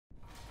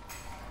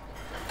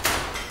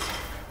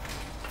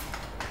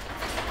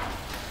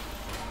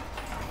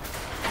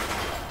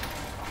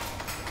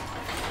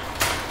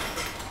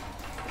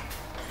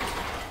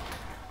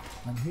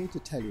here to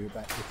tell you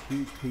about the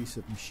huge piece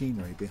of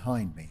machinery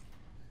behind me.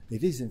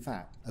 It is in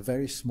fact a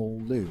very small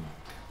loom.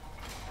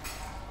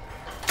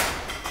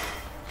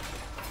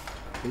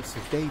 It's a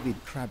David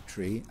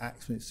Crabbtree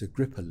Axminster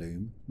Gripper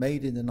Loom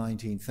made in the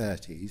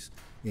 1930s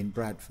in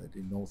Bradford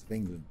in north of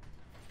England.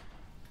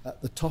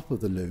 At the top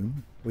of the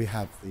loom we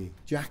have the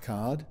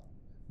jacquard,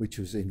 which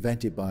was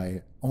invented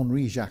by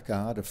Henri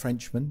Jacquard, a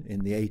Frenchman,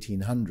 in the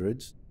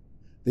 1800s.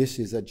 This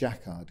is a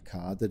jacquard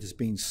card that has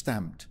been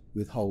stamped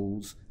with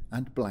holes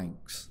and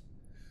blanks.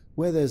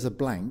 Where there's a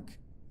blank,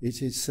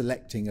 it is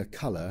selecting a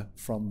colour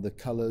from the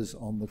colours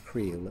on the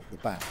creel at the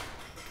back.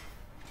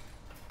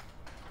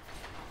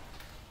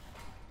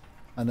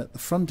 And at the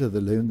front of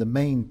the loom, the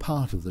main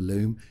part of the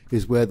loom,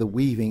 is where the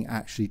weaving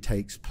actually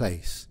takes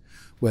place,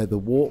 where the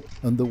warp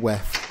and the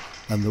weft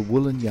and the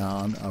woolen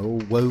yarn are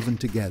all woven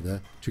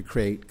together to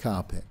create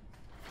carpet.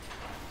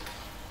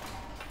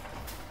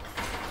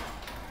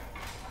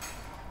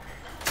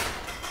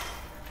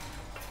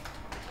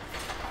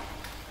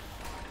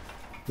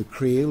 The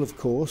creel, of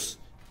course,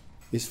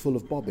 is full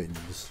of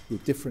bobbins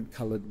with different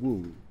coloured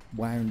wool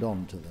wound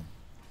onto them.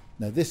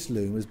 Now this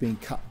loom has been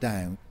cut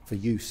down for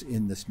use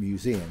in this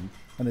museum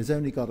and has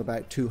only got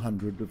about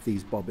 200 of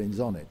these bobbins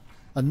on it.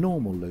 A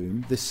normal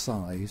loom this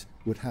size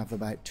would have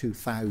about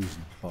 2,000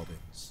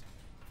 bobbins.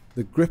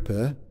 The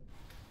gripper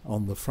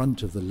on the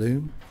front of the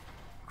loom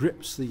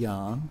grips the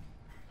yarn,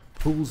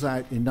 pulls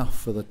out enough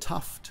for the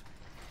tuft,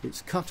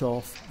 it's cut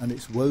off and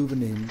it's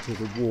woven into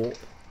the warp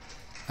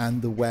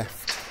and the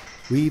weft,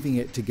 weaving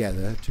it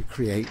together to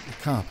create the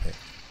carpet.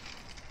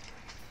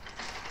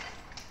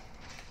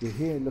 We're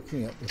here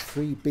looking at the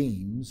 3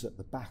 beams at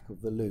the back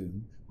of the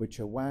loom, which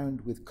are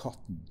wound with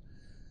cotton.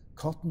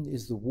 Cotton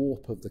is the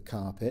warp of the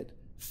carpet,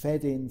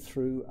 fed in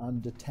through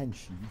under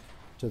tension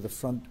to the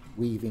front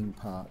weaving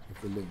part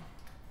of the loom.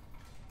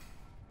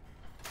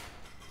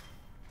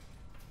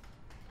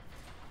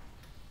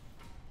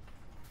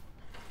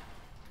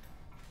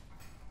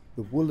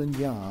 The woolen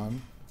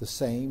yarn, the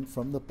same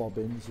from the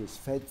bobbins, is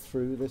fed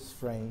through this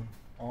frame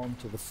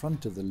onto the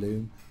front of the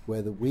loom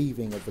where the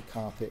weaving of the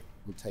carpet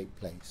will take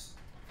place.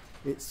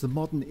 It's the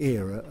modern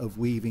era of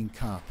weaving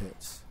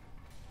carpets.